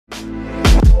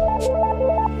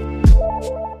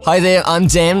Hi there, I'm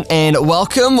Dan, and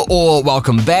welcome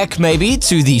back maybe,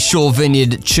 to the Shore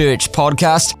Vineyard Church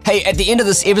podcast. Hey, at the end of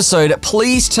this episode,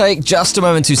 please take just a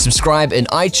moment to subscribe in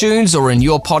iTunes or in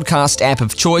your podcast app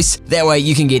of choice. That way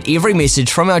you can get every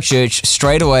message from our church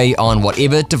straight away on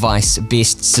whatever device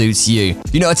best suits you.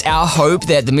 You know, it's our hope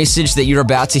that the message that you're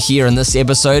about to hear in this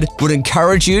episode would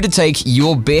encourage you to take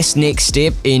your best next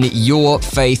step in your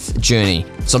faith journey.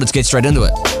 So let's get straight into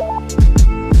it.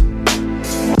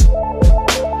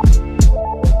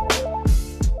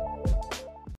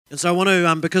 And so I want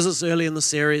to, because it's early in the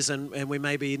series and we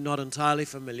may be not entirely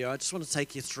familiar, I just want to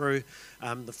take you through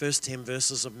the first 10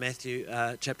 verses of Matthew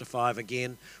chapter 5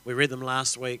 again. We read them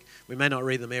last week. We may not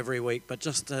read them every week, but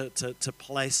just to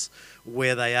place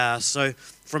where they are. So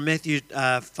from Matthew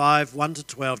 5, 1 to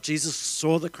 12, Jesus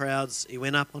saw the crowds. He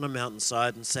went up on a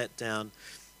mountainside and sat down.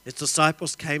 His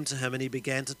disciples came to him and he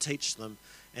began to teach them.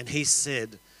 And he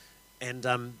said, and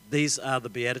these are the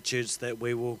Beatitudes that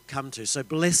we will come to. So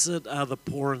blessed are the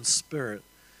poor in spirit,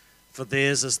 for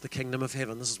theirs is the kingdom of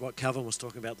heaven. This is what Calvin was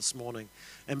talking about this morning.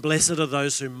 And blessed are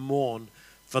those who mourn,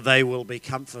 for they will be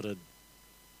comforted.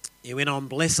 He went on,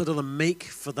 blessed are the meek,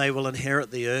 for they will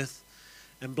inherit the earth.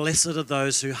 And blessed are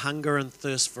those who hunger and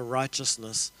thirst for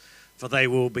righteousness, for they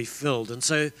will be filled. And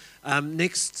so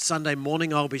next Sunday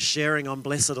morning I'll be sharing on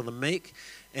blessed are the meek.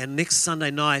 And next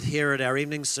Sunday night here at our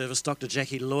evening service, Dr.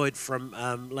 Jackie Lloyd from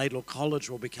Laidlaw College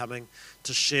will be coming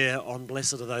to share on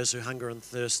blessed are those who hunger and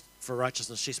thirst for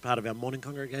righteousness. She's part of our morning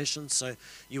congregation, so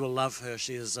you will love her.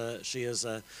 She is a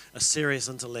serious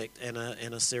intellect and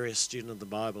a serious student of the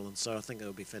Bible, and so I think it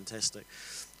will be fantastic.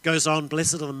 Goes on,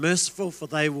 blessed are the merciful, for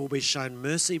they will be shown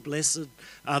mercy. Blessed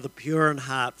are the pure in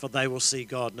heart, for they will see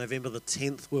God. November the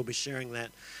 10th, we'll be sharing that.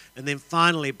 And then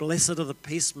finally, blessed are the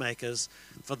peacemakers,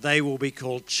 for they will be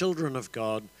called children of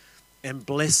God. And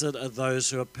blessed are those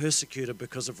who are persecuted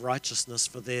because of righteousness,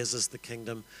 for theirs is the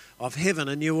kingdom of heaven.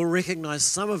 And you will recognize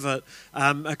some of it,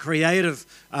 a creative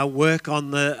work on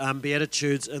the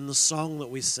Beatitudes in the song that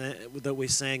we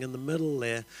sang in the middle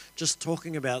there, just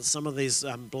talking about some of these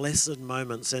blessed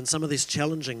moments and some of these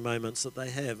challenging moments that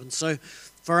they have. And so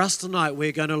for us tonight,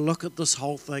 we're going to look at this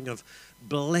whole thing of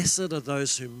blessed are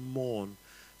those who mourn,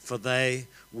 for they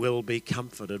will be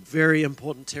comforted. Very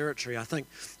important territory, I think.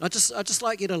 I just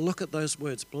like you to look at those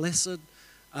words. Blessed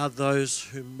are those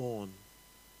who mourn.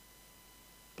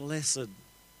 Blessed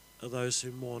are those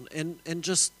who mourn. And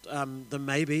just there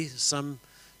may be some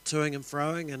toing and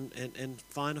froing and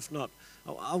fine if not.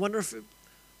 I wonder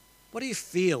what do you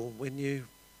feel when you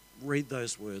read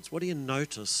those words? What do you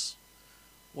notice?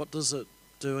 What does it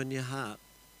do in your heart?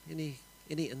 Any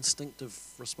instinctive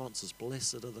responses?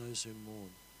 Blessed are those who mourn.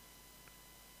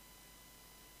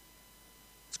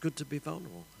 It's good to be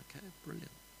vulnerable. Okay, brilliant.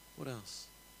 What else?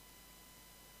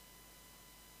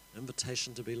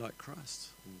 Invitation to be like Christ,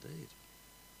 indeed.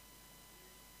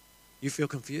 You feel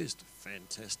confused?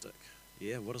 Fantastic.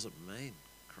 Yeah, what does it mean?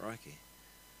 Crikey.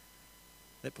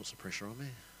 That puts some pressure on me.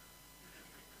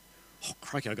 Oh,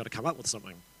 crikey, I've got to come up with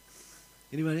something.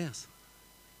 Anybody else?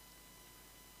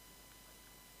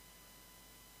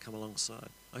 Come alongside.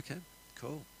 Okay,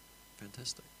 cool.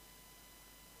 Fantastic.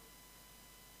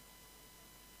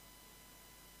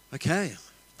 Okay,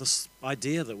 this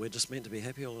idea that we're just meant to be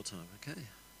happy all the time. Okay.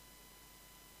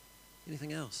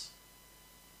 Anything else?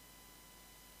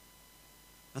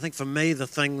 I think for me, the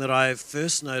thing that I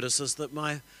first notice is that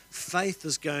my faith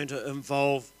is going to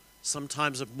involve some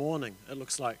times of mourning, it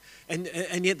looks like. And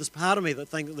yet there's part of me that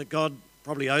thinks that God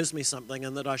probably owes me something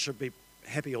and that I should be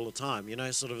happy all the time, you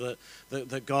know, sort of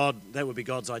that God, that would be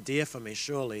God's idea for me,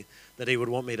 surely, that he would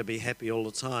want me to be happy all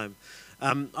the time.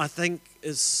 I think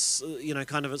is, you know,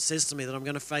 kind of it says to me that I'm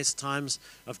going to face times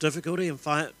of difficulty and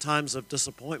times of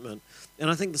disappointment.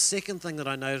 And I think the second thing that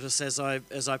I notice as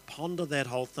I ponder that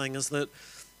whole thing is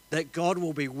that God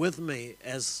will be with me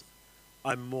as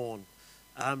I mourn.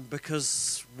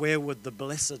 Because where would the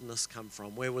blessedness come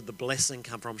from? Where would the blessing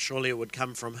come from? Surely it would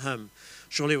come from him.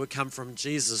 Surely it would come from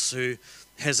Jesus, who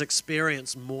has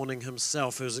experienced mourning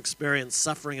himself, who has experienced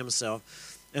suffering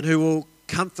himself, and who will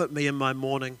comfort me in my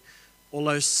mourning,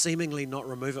 although seemingly not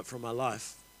remove it from my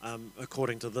life,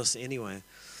 according to this anyway.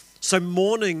 So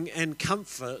mourning and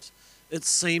comfort, it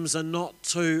seems, are not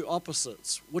two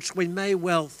opposites, which we may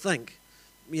well think.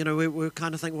 You know, we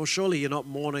kind of think, well, surely you're not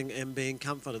mourning and being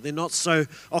comforted. They're not so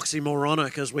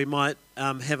oxymoronic as we might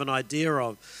have an idea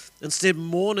of. Instead,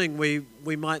 mourning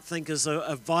we might think is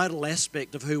a vital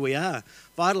aspect of who we are,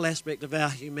 vital aspect of our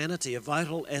humanity, a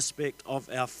vital aspect of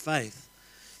our faith.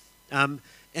 And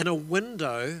a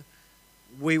window,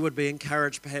 we would be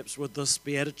encouraged perhaps with this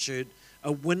beatitude,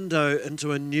 a window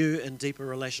into a new and deeper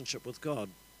relationship with God.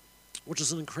 which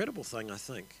is an incredible thing, I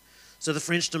think. So the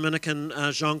French Dominican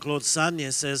Jean-Claude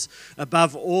Sagna says,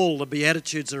 above all, the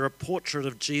Beatitudes are a portrait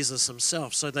of Jesus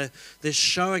himself. So they're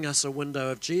showing us a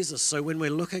window of Jesus. So when we're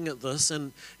looking at this,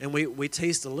 and we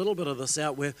teased a little bit of this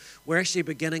out, we're actually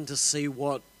beginning to see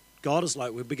what God is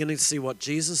like. We're beginning to see what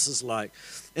Jesus is like.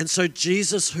 And so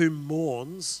Jesus who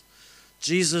mourns,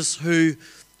 Jesus who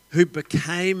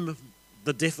became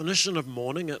the definition of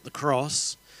mourning at the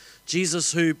cross,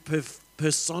 Jesus who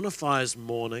personifies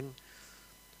mourning,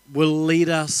 will lead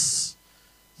us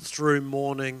through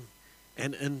mourning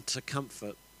and into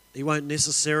comfort. He won't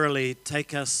necessarily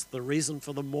take us the reason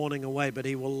for the mourning away, but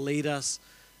he will lead us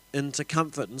into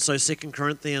comfort. And so 2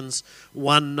 Corinthians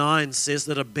 1:9 says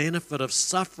that a benefit of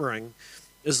suffering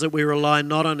is that we rely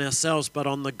not on ourselves, but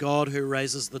on the God who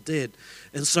raises the dead.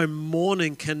 And so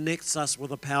mourning connects us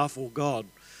with a powerful God.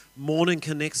 Mourning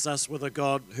connects us with a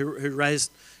God who raises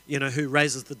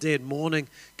the dead. Mourning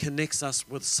connects us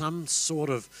with some sort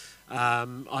of,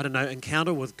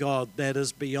 encounter with God that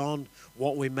is beyond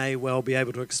what we may well be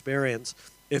able to experience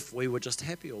if we were just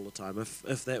happy all the time,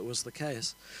 if that was the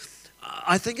case.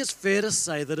 I think it's fair to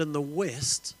say that in the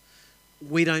West,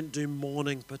 we don't do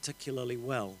mourning particularly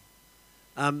well.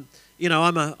 I'm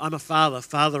a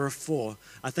father of 4.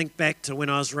 I think back to when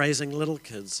I was raising little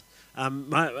kids.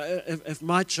 If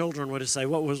my children were to say,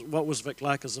 what was Vic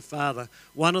like as a father,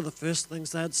 one of the first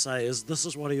things they'd say is, this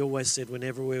is what he always said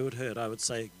whenever we would hurt. I would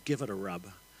say, give it a rub.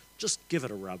 Just give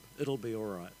it a rub. It'll be all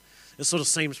right. It sort of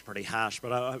seems pretty harsh,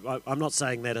 but I'm not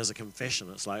saying that as a confession.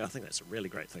 It's like, I think that's a really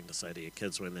great thing to say to your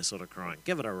kids when they're sort of crying.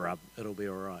 Give it a rub. It'll be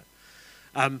all right.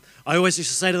 I always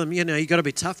used to say to them, you got to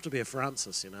be tough to be a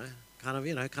Francis, Kind of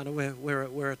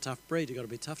we're a tough breed. You've got to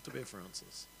be tough to be a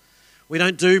Francis. We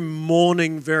don't do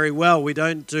mourning very well. We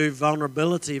don't do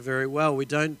vulnerability very well. We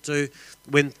don't do,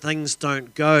 when things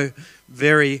don't go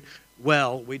very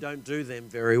well, we don't do them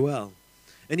very well.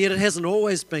 And yet it hasn't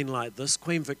always been like this.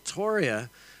 Queen Victoria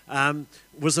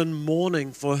was in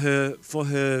mourning for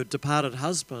her departed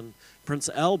husband, Prince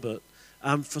Albert,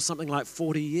 for something like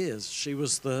 40 years. She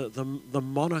was the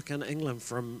monarch in England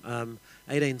from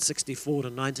 1864 to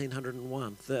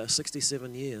 1901,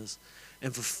 67 years.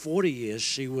 And for 40 years,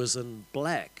 she was in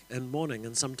black in mourning.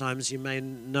 And sometimes you may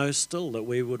know still that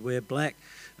we would wear black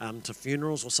to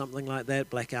funerals or something like that,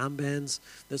 black armbands.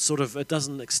 That sort of, it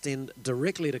doesn't extend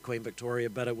directly to Queen Victoria,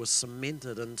 but it was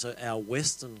cemented into our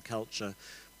Western culture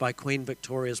by Queen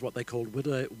Victoria's what they called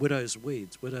widow's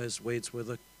weeds. Widow's weeds were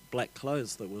the black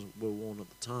clothes that were worn at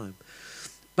the time.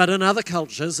 But in other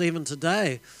cultures, even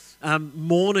today,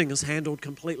 mourning is handled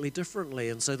completely differently,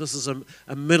 and so this is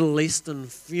a Middle Eastern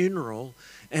funeral,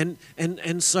 and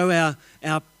so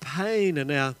our pain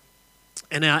and our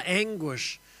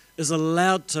anguish is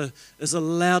allowed to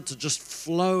just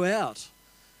flow out,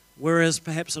 whereas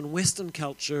perhaps in Western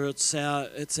culture it's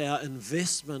our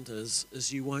investment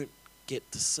is you won't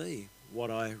get to see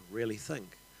what I really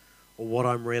think or what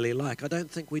I'm really like. I don't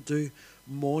think we do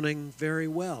mourning very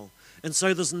well, and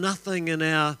so there's nothing in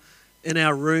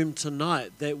our room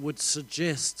tonight that would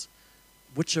suggest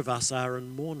which of us are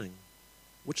in mourning,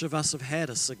 which of us have had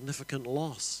a significant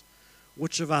loss,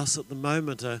 which of us at the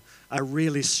moment are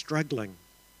really struggling.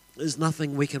 There's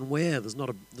nothing we can wear. There's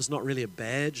not really a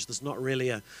badge. There's not really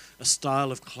a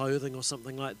style of clothing or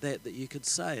something like that you could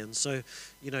say. And so,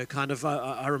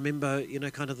 I remember,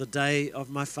 kind of the day of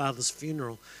my father's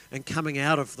funeral and coming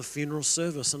out of the funeral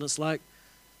service, and it's like,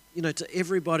 to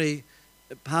everybody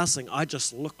passing, I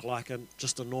just look like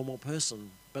just a normal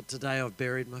person, but today I've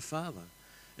buried my father.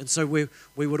 And so we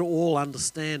would all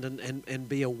understand and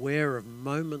be aware of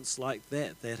moments like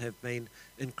that have been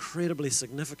incredibly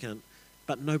significant,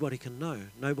 but nobody can know.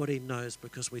 Nobody knows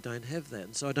because we don't have that.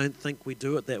 And so I don't think we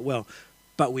do it that well,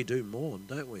 but we do mourn,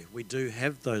 don't we? We do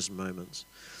have those moments.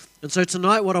 And so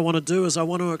tonight what I want to do is I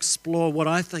want to explore what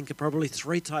I think are probably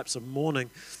 3 types of mourning,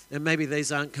 and maybe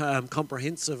these aren't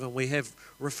comprehensive and we have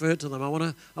referred to them. I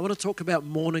want to talk about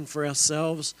mourning for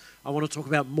ourselves, I want to talk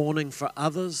about mourning for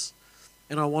others,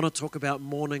 and I want to talk about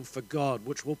mourning for God,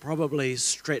 which will probably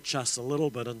stretch us a little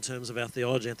bit in terms of our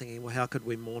theology and thinking, well, how could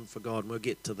we mourn for God? And we'll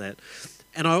get to that.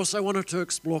 And I also wanted to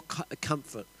explore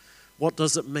comfort. What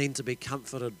does it mean to be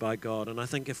comforted by God? And I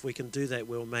think if we can do that,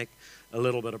 we'll make a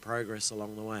little bit of progress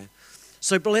along the way.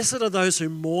 So blessed are those who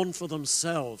mourn for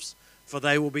themselves, for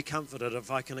they will be comforted, if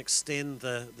I can extend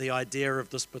the idea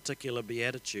of this particular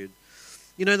beatitude.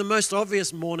 The most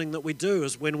obvious mourning that we do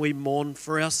is when we mourn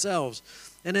for ourselves.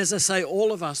 And as I say,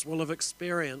 all of us will have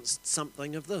experienced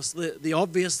something of this. The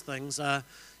obvious things are,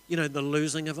 the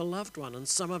losing of a loved one. And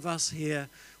some of us here,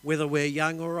 whether we're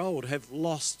young or old, have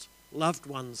lost loved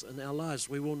ones in our lives.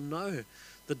 We will know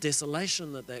the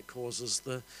desolation that causes,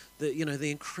 the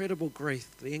incredible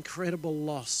grief, the incredible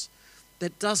loss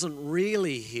that doesn't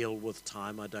really heal with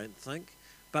time, I don't think.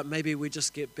 But maybe we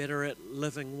just get better at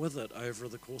living with it over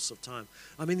the course of time.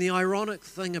 I mean, the ironic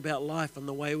thing about life and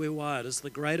the way we're wired is the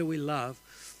greater we love,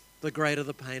 the greater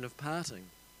the pain of parting.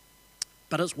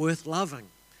 But it's worth loving.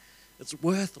 It's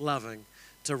worth loving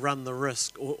to run the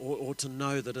risk or to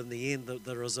know that in the end that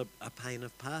there is a pain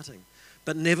of parting.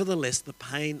 But nevertheless, the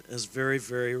pain is very,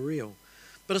 very real.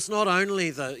 But it's not only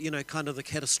the, kind of the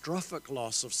catastrophic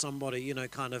loss of somebody,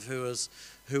 kind of who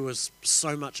is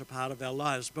so much a part of our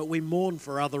lives, but we mourn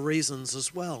for other reasons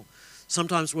as well.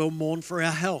 Sometimes we'll mourn for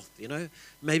our health,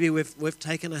 Maybe we've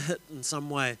taken a hit in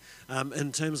some way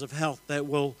in terms of health that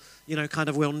will,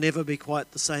 we'll never be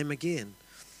quite the same again.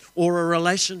 Or a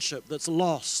relationship that's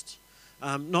lost,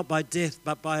 not by death,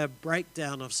 but by a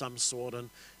breakdown of some sort,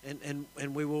 and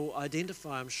we will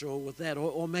identify, I'm sure, with that.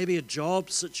 Or maybe a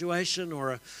job situation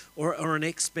or an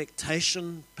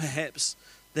expectation, perhaps,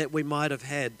 that we might have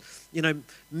had.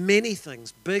 Many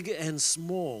things, big and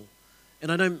small.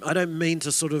 And I don't mean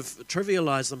to sort of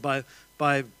trivialize them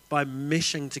by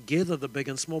meshing together the big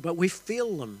and small, but we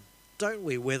feel them, don't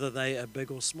we? Whether they are big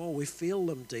or small, we feel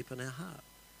them deep in our heart.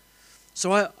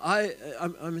 So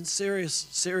I'm in serious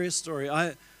story.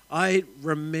 I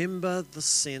remember the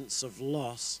sense of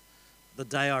loss the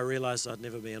day I realized I'd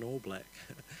never be an All Black.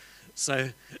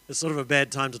 So it's sort of a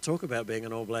bad time to talk about being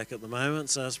an All Black at the moment,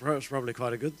 so it's probably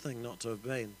quite a good thing not to have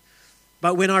been.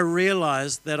 But when I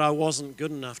realized that I wasn't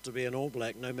good enough to be an All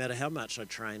Black, no matter how much I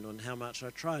trained and how much I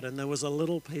tried, and there was a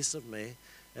little piece of me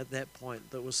at that point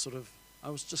that was sort of, I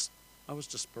was just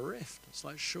bereft. It's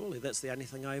like, surely that's the only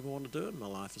thing I ever want to do in my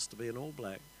life is to be an All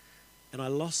Black. And I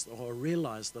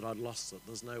realized that I'd lost it.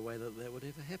 There's no way that would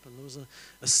ever happen. There was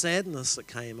a sadness that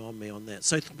came on me on that.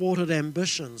 So thwarted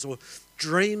ambitions or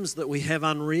dreams that we have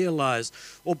unrealized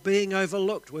or being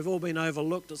overlooked. We've all been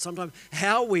overlooked at some time.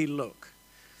 How we look.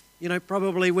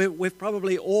 Probably we've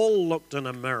probably all looked in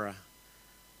a mirror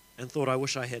and thought, I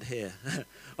wish I had hair.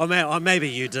 or maybe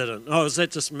you didn't. Oh, is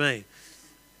that just me?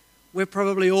 We've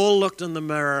probably all looked in the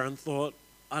mirror and thought,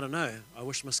 I don't know, I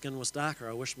wish my skin was darker,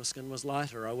 I wish my skin was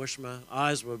lighter, I wish my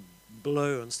eyes were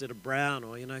blue instead of brown,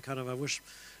 or, I wish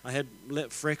I had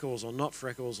freckles or not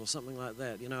freckles or something like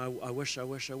that. I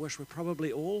wish. We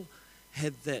probably all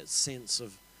had that sense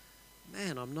of,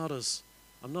 man, I'm not as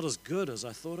good as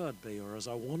I thought I'd be or as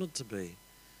I wanted to be.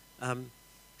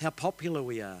 How popular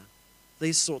we are,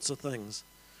 these sorts of things.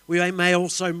 We may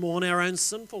also mourn our own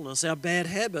sinfulness, our bad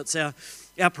habits, our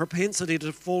propensity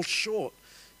to fall short.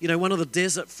 One of the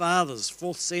desert fathers,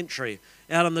 4th century,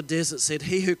 out in the desert said,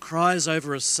 he who cries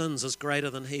over his sins is greater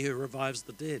than he who revives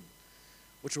the dead,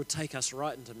 which would take us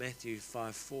right into Matthew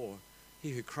 5:4.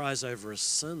 He who cries over his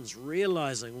sins,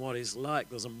 realizing what he's like,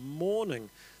 there's a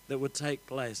mourning that would take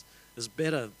place, is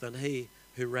better than he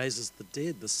who raises the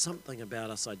dead. There's something about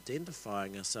us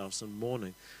identifying ourselves in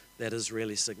mourning that is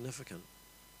really significant.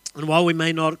 And while we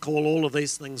may not call all of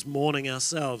these things mourning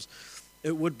ourselves,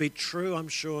 it would be true, I'm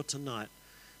sure, tonight,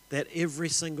 that every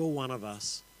single one of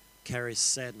us carries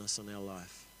sadness in our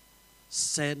life.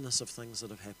 Sadness of things that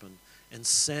have happened and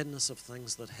sadness of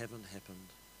things that haven't happened.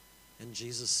 And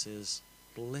Jesus says,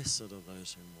 blessed are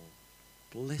those who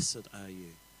mourn. Blessed are you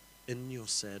in your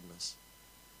sadness,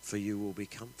 for you will be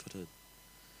comforted.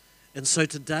 And so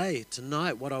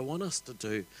tonight, what I want us to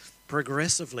do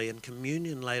progressively in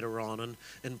communion later on and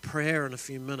in prayer in a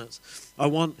few minutes, I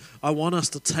want us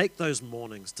to take those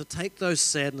mournings, to take those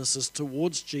sadnesses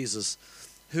towards Jesus,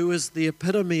 who is the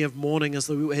epitome of mourning as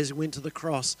he went to the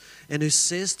cross, and who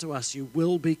says to us, you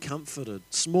will be comforted,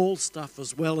 small stuff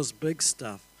as well as big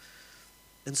stuff.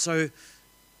 And so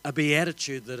a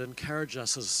beatitude that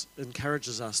encourages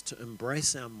us to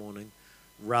embrace our mourning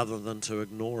rather than to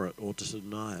ignore it or to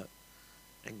deny it.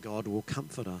 And God will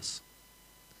comfort us.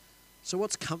 So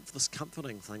what's this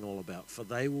comforting thing all about? For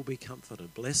they will be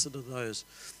comforted. Blessed are those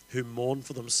who mourn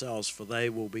for themselves, for they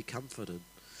will be comforted.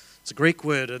 It's a Greek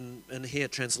word in here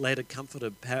translated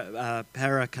comforted,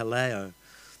 parakaleo. It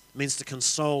means to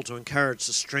console, to encourage,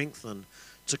 to strengthen,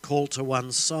 to call to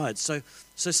one's side. So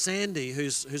Sandy,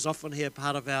 who's often here,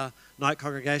 part of our night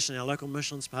congregation, our local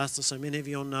missions pastor, so many of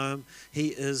you all know him.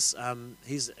 He's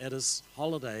at his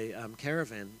holiday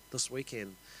caravan this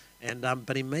weekend.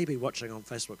 But he may be watching on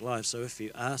Facebook Live, so if you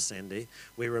are Sandy,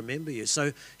 we remember you.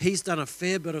 So he's done a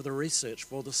fair bit of the research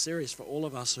for the series for all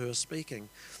of us who are speaking.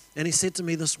 And he said to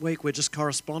me this week, we're just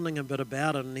corresponding a bit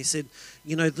about it, and he said,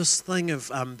 this thing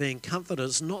of being comforted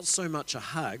is not so much a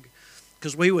hug,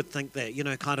 because we would think that,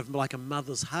 kind of like a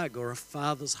mother's hug or a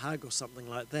father's hug or something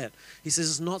like that. He says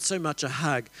it's not so much a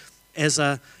hug as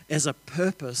a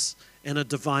purpose and a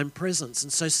divine presence.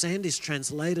 And so Sandy's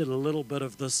translated a little bit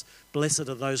of this, blessed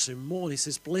are those who mourn. He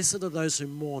says, blessed are those who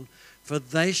mourn, for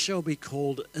they shall be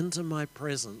called into my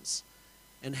presence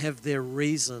and have their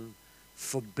reason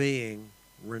for being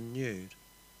renewed.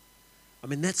 I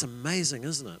mean, that's amazing,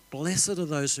 isn't it? Blessed are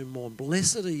those who mourn.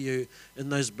 Blessed are you in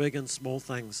those big and small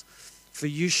things, for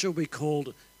you shall be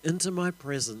called into my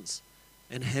presence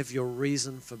and have your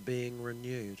reason for being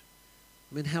renewed.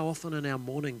 I mean, how often in our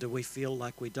mourning do we feel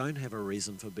like we don't have a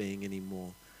reason for being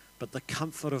anymore? But the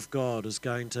comfort of God is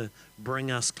going to bring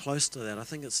us close to that. I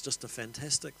think it's just a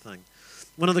fantastic thing.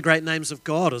 One of the great names of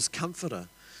God is Comforter.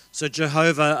 So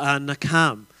Jehovah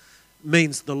Nakam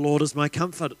means the Lord is my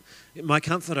comforter.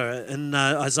 In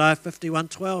Isaiah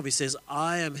 51:12, he says,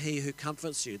 I am he who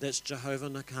comforts you. That's Jehovah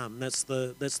Nakam. That's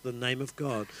the name of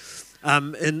God.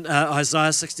 In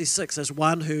Isaiah 66, as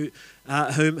one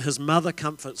whom his mother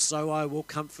comforts, so I will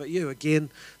comfort you.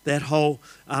 Again, that whole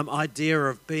idea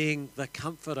of being the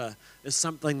comforter is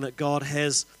something that God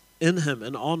has in him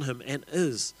and on him and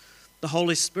is. The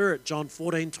Holy Spirit, John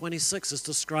 14:26, is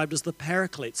described as the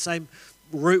Paraclete, same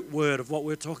root word of what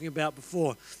we were talking about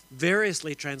before,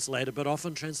 variously translated, but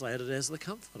often translated as the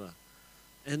comforter,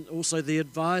 and also the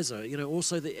advisor,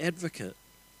 also the advocate.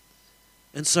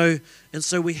 And so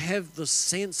we have the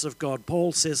sense of God.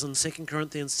 Paul says in 2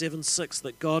 Corinthians 7:6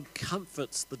 that God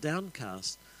comforts the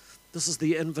downcast. This is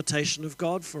the invitation of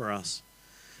God for us.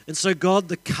 And so God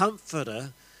the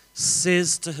Comforter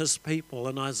says to his people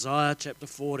in Isaiah chapter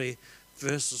 40,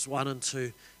 verses 1 and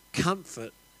 2,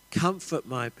 comfort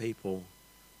my people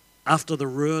after the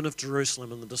ruin of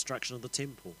Jerusalem and the destruction of the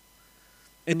temple.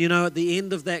 And at the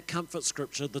end of that comfort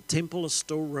scripture, the temple is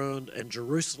still ruined and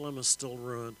Jerusalem is still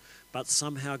ruined, but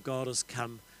somehow God has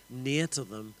come near to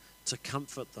them to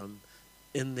comfort them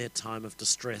in their time of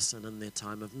distress and in their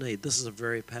time of need. This is a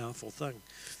very powerful thing.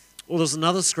 Well, there's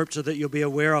another scripture that you'll be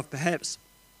aware of perhaps.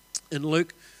 In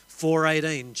Luke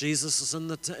 4:18, Jesus is in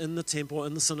the temple,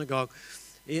 in the synagogue,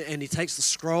 and he takes the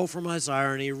scroll from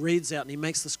Isaiah and he reads out and he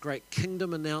makes this great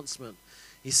kingdom announcement.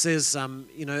 He says,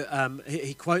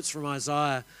 he quotes from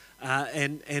Isaiah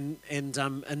and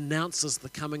announces the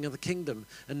coming of the kingdom,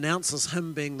 announces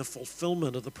him being the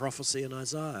fulfillment of the prophecy in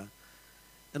Isaiah.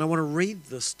 And I want to read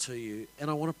this to you, and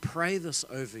I want to pray this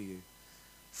over you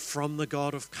from the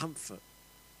God of comfort.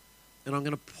 And I'm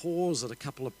going to pause at a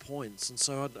couple of points. And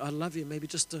so I'd love you maybe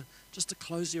just to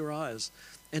close your eyes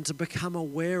and to become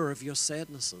aware of your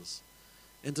sadnesses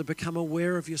and to become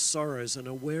aware of your sorrows and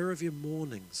aware of your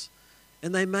mournings.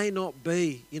 And they may not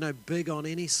be, big on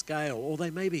any scale, or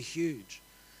they may be huge.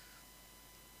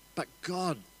 But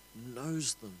God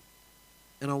knows them.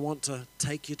 And I want to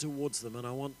take you towards them, and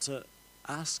I want to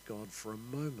ask God for a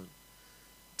moment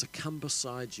to come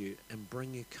beside you and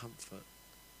bring you comfort.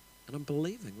 And I'm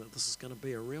believing that this is going to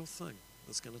be a real thing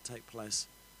that's going to take place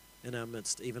in our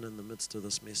midst, even in the midst of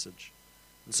this message.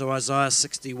 And so Isaiah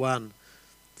 61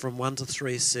 from 1 to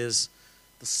 3 says,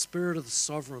 the Spirit of the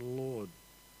Sovereign Lord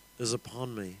is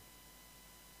upon me,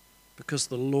 because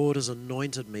the Lord has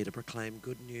anointed me to proclaim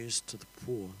good news to the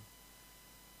poor.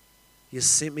 He has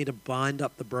sent me to bind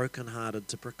up the brokenhearted,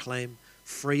 to proclaim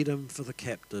freedom for the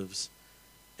captives,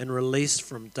 and release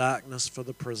from darkness for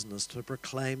the prisoners, to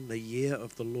proclaim the year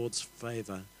of the Lord's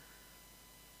favor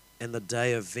and the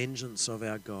day of vengeance of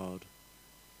our God,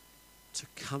 to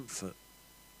comfort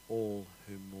all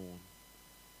who mourn.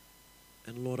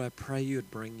 And Lord, I pray you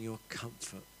would bring your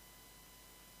comfort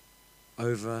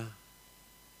over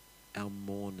our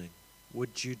mourning.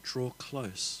 Would you draw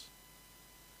close?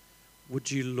 Would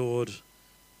you, Lord,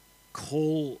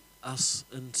 call us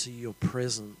into your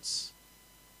presence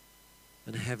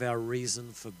and have our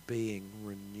reason for being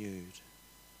renewed?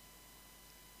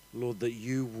 Lord, that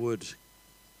you would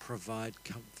provide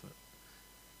comfort.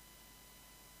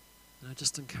 And I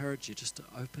just encourage you just to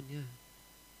open your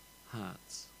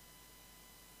hearts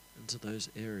into those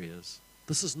areas.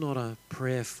 This is not a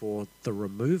prayer for the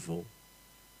removal.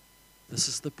 This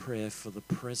is the prayer for the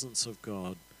presence of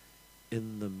God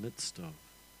in the midst of,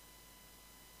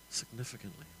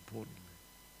 significantly, importantly.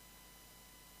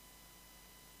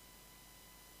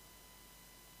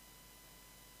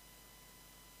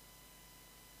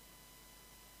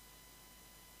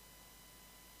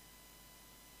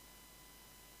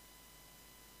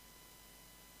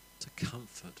 To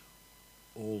comfort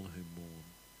all who mourn.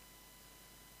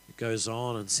 It goes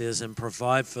on and says, and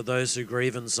provide for those who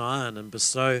grieve in Zion, and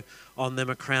bestow on them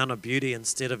a crown of beauty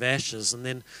instead of ashes, and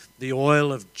then the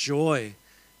oil of joy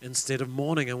instead of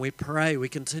mourning. And we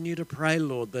continue to pray,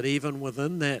 Lord, that even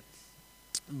within that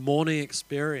mourning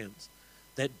experience,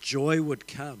 that joy would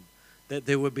come, that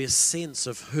there would be a sense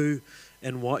of who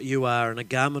and what you are, and a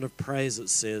garment of praise, it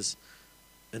says,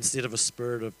 instead of a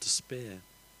spirit of despair.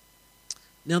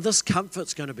 Now, this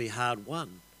comfort's going to be hard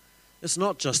won. It's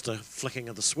not just a flicking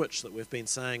of the switch that we've been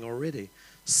saying already.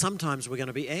 Sometimes we're going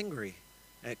to be angry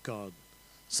at God.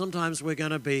 Sometimes we're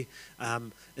going to be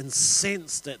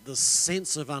incensed at this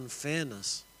sense of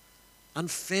unfairness.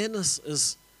 Unfairness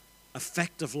is a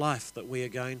fact of life that we're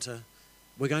going to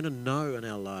know in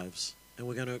our lives, and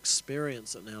we're going to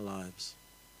experience it in our lives.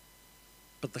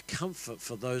 But the comfort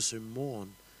for those who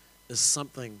mourn is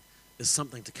something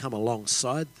to come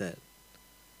alongside that.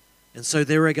 And so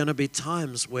there are going to be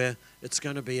times where it's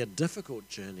going to be a difficult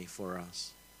journey for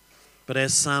us. But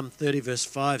as Psalm 30 verse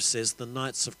 5 says, the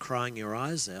nights of crying your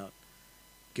eyes out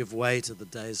give way to the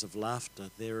days of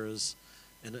laughter. There is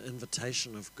an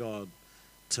invitation of God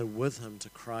to, with him, to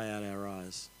cry out our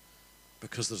eyes,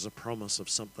 because there's a promise of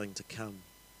something to come.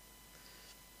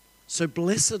 So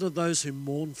blessed are those who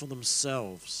mourn for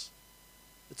themselves.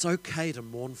 It's okay to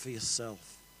mourn for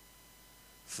yourself,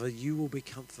 for you will be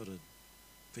comforted.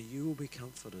 For you will be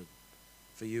comforted.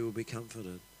 For you will be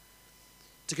comforted.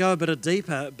 To go a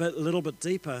little bit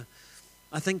deeper,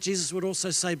 I think Jesus would also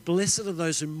say, blessed are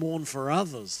those who mourn for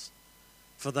others,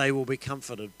 for they will be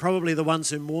comforted. Probably the ones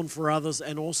who mourn for others,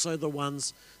 and also the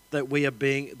ones that we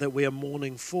are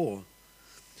mourning for.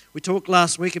 We talked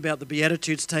last week about the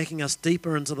Beatitudes taking us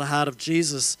deeper into the heart of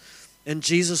Jesus, and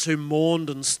Jesus, who mourned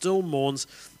and still mourns,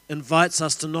 invites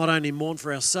us to not only mourn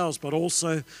for ourselves, but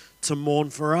also to mourn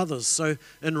for others. So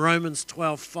in Romans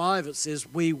 12:5 it says,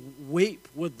 we weep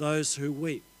with those who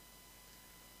weep.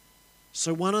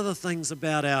 So one of the things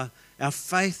about our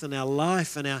faith and our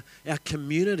life and our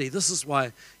community, this is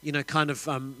why,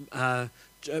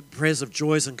 prayers of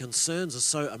joys and concerns are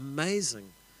so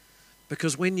amazing.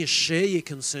 Because when you share your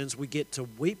concerns, we get to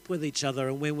weep with each other,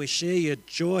 and when we share your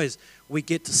joys, we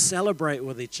get to celebrate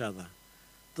with each other.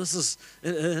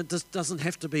 It doesn't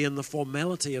have to be in the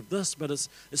formality of this, but it's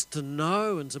to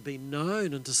know and to be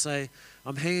known, and to say,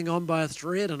 I'm hanging on by a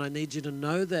thread, and I need you to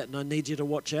know that, and I need you to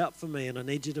watch out for me, and I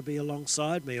need you to be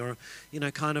alongside me, or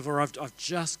I've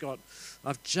just got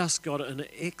an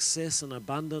excess and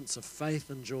abundance of faith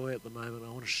and joy at the moment. I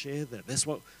want to share that. That's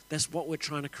what we're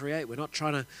trying to create. We're not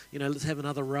trying to, let's have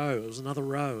another row. It was another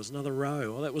row. It was another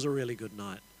row. Well, that was a really good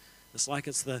night. It's like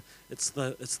it's the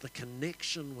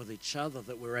connection with each other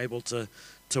that we're able to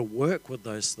work with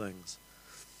those things.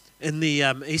 In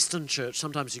the Eastern Church,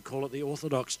 sometimes you call it the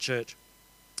Orthodox Church,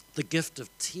 the gift of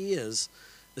tears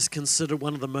is considered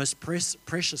one of the most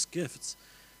precious gifts,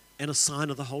 and a sign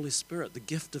of the Holy Spirit. The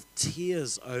gift of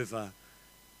tears over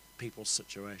people's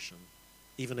situation,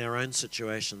 even our own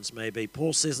situations maybe.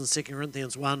 Paul says in 2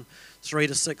 Corinthians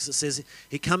 1:3-6, it says,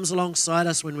 he comes alongside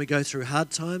us when we go through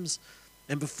hard times,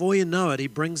 and before you know it, he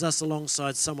brings us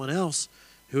alongside someone else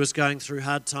who is going through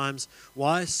hard times.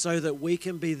 Why? So that we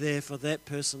can be there for that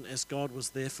person as God was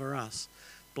there for us.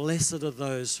 Blessed are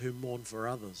those who mourn for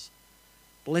others.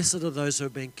 Blessed are those who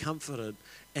have been comforted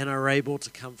and are able to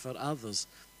comfort others.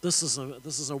 This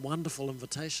is a wonderful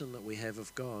invitation that we have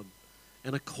of God,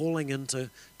 and a calling into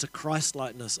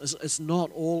Christ-likeness. It's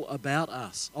not all about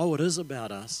us. Oh, it is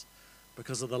about us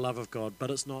because of the love of God, but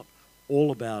it's not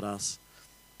all about us,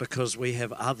 because we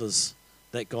have others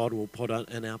that God will put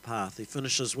in our path. He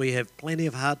finishes, we have plenty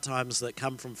of hard times that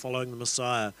come from following the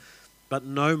Messiah, but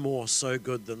no more so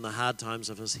good than the hard times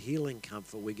of his healing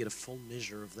comfort. We get a full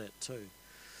measure of that too.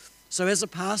 So as a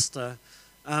pastor,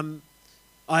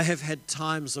 I have had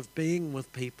times of being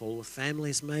with people, with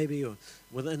families maybe, or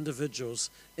with individuals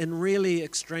in really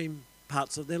extreme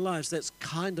parts of their lives. That's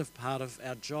kind of part of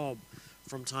our job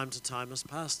from time to time as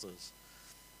pastors.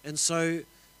 And so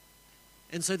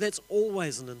that's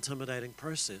always an intimidating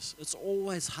process. It's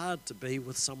always hard to be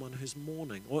with someone who's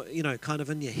mourning, or, kind of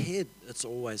in your head, it's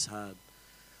always hard.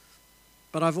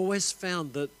 But I've always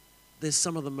found that there's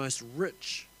some of the most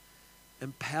rich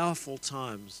and powerful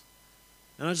times.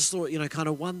 And I just thought, kind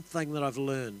of one thing that I've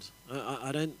learned,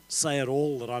 I don't say at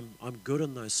all that I'm good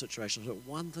in those situations, but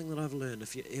one thing that I've learned,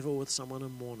 if you're ever with someone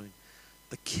in mourning,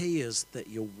 the key is that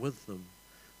you're with them.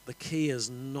 The key is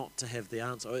not to have the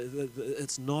answer.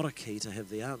 It's not a key to have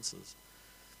the answers.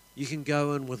 You can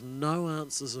go in with no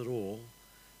answers at all.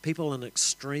 People in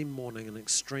extreme mourning and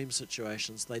extreme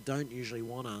situations, they don't usually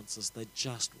want answers. They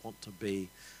just want to be,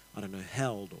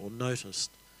 held or noticed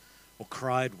or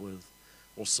cried with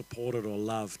or supported or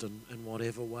loved in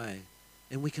whatever way.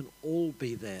 And we can all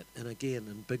be that, and again,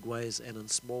 in big ways and in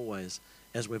small ways,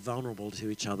 as we're vulnerable to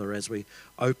each other, as we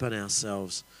open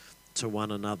ourselves to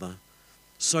one another.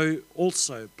 So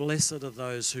also, blessed are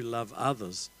those who love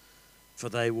others, for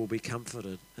they will be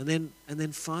comforted. And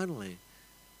then finally,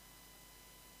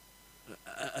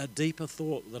 a deeper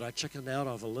thought that I chickened out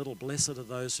of a little. Blessed are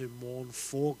those who mourn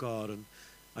for God, and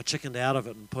I chickened out of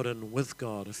it and put in with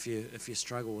God if you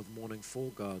struggle with mourning for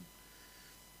God.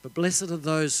 But blessed are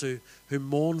those who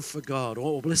mourn for God,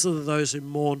 or blessed are those who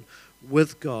mourn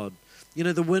with God. You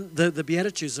know, the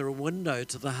Beatitudes are a window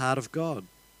to the heart of God.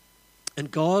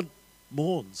 And God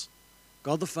mourns.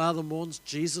 God the Father mourns.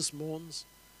 Jesus mourns.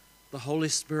 The Holy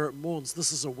Spirit mourns.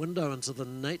 This is a window into the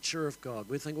nature of God.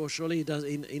 We think, well, surely he does.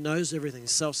 He knows everything.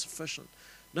 He's self-sufficient.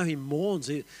 No, he mourns.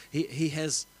 He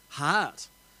has heart.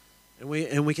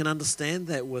 And we can understand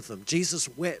that with him. Jesus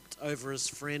wept over his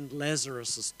friend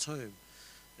Lazarus' tomb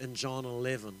in John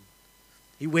 11.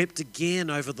 He wept again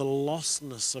over the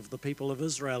lostness of the people of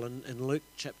Israel in Luke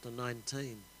chapter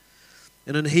 19.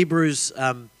 And in Hebrews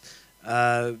 5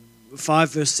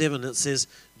 verse 7 it says,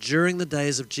 during the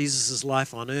days of Jesus'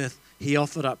 life on earth, he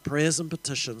offered up prayers and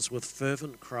petitions with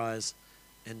fervent cries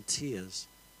and tears.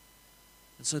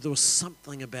 And so there was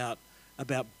something about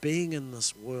being in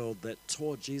this world that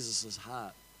tore Jesus'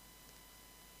 heart.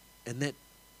 And that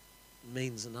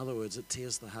means, in other words, it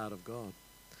tears the heart of God.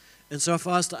 And so if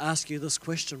I was to ask you this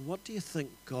question, what do you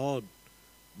think God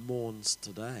mourns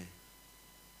today?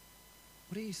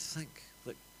 What do you think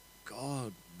that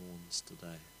God mourns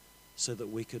today so that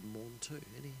we could mourn too?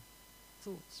 Any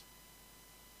thoughts?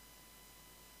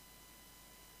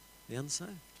 The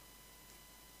unsaved.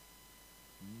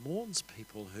 Mourns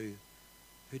people who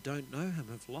don't know him,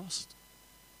 have lost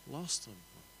him,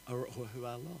 or who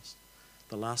are lost.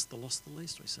 The lost, the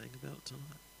least, we sang about it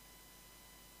tonight.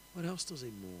 What else does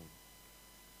he mourn?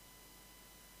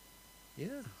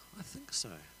 Yeah, I think so.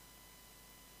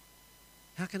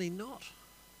 How can he not?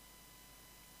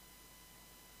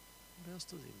 What else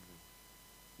does he mourn?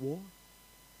 War?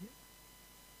 Yeah.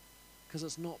 Because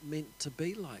it's not meant to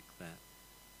be like that.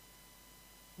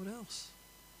 What else?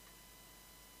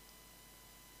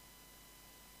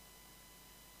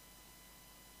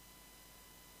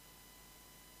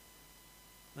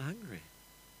 The hungry.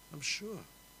 I'm sure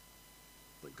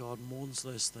that God mourns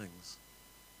those things.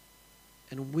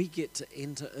 And we get to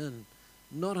enter in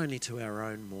not only to our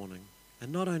own mourning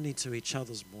and not only to each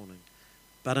other's mourning,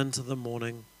 but into the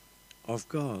mourning of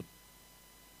God.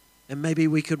 And maybe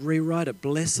we could rewrite it.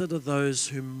 Blessed are those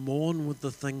who mourn with the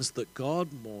things that God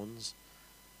mourns,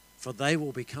 for they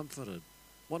will be comforted.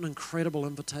 What an incredible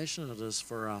invitation it is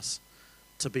for us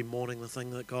to be mourning the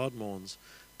thing that God mourns.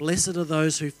 Blessed are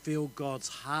those who feel God's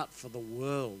heart for the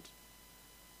world,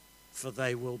 for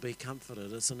they will be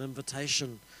comforted. It's an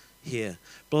invitation here.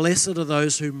 Blessed are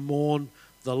those who mourn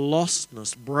the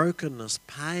lostness, brokenness,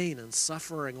 pain, and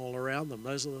suffering all around them.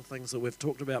 Those are the things that we've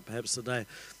talked about perhaps today,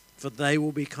 for they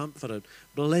will be comforted.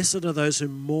 Blessed are those who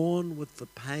mourn with the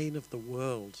pain of the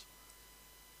world,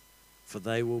 for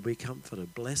they will be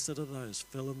comforted. Blessed are those,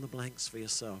 fill in the blanks for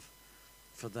yourself,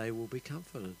 for they will be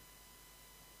comforted.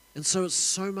 And so it's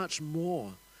so much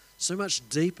more, so much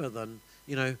deeper than,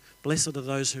 blessed are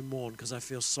those who mourn because I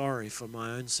feel sorry for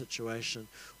my own situation,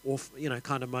 or,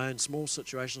 kind of my own small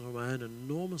situations or my own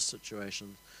enormous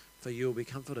situations, for you will be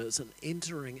comforted. It's an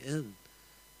entering in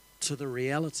to the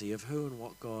reality of who and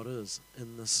what God is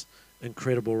in this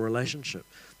incredible relationship.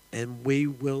 And we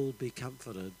will be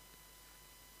comforted.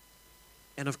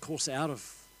 And of course, out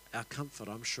of our comfort,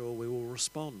 I'm sure we will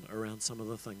respond around some of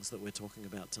the things that we're talking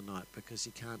about tonight, because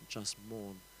you can't just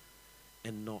mourn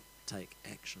and not take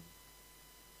action.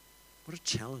 What a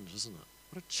challenge, isn't it?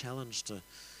 What a challenge to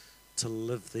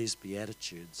live these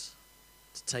Beatitudes,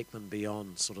 to take them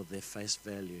beyond sort of their face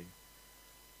value,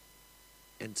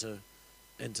 and to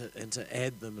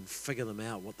add them and figure them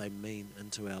out, what they mean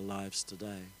into our lives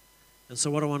today. And so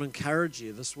what I want to encourage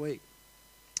you this week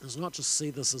is not just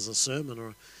see this as a sermon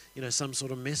or some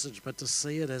sort of message, but to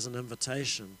see it as an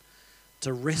invitation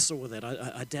to wrestle with it.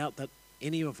 I doubt that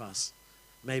any of us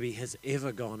maybe has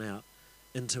ever gone out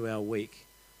into our week,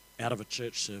 out of a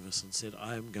church service, and said,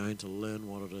 I am going to learn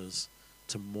what it is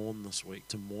to mourn this week,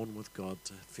 to mourn with God,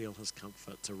 to feel his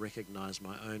comfort, to recognize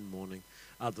my own mourning,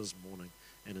 others' mourning,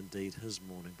 and indeed his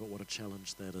mourning. But what a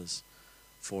challenge that is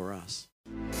for us.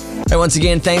 Hey, once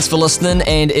again, thanks for listening.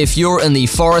 And if you're in the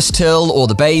Forest Hill or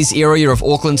the Bays area of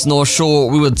Auckland's North Shore,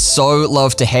 we would so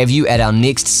love to have you at our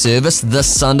next service this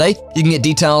Sunday. You can get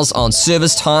details on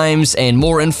service times and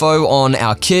more info on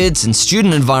our kids and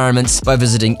student environments by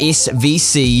visiting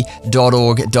svc.org.nz.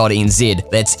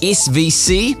 That's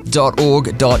svc.org.nz.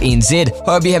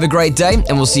 Hope you have a great day,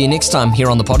 and we'll see you next time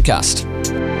here on the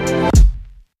podcast.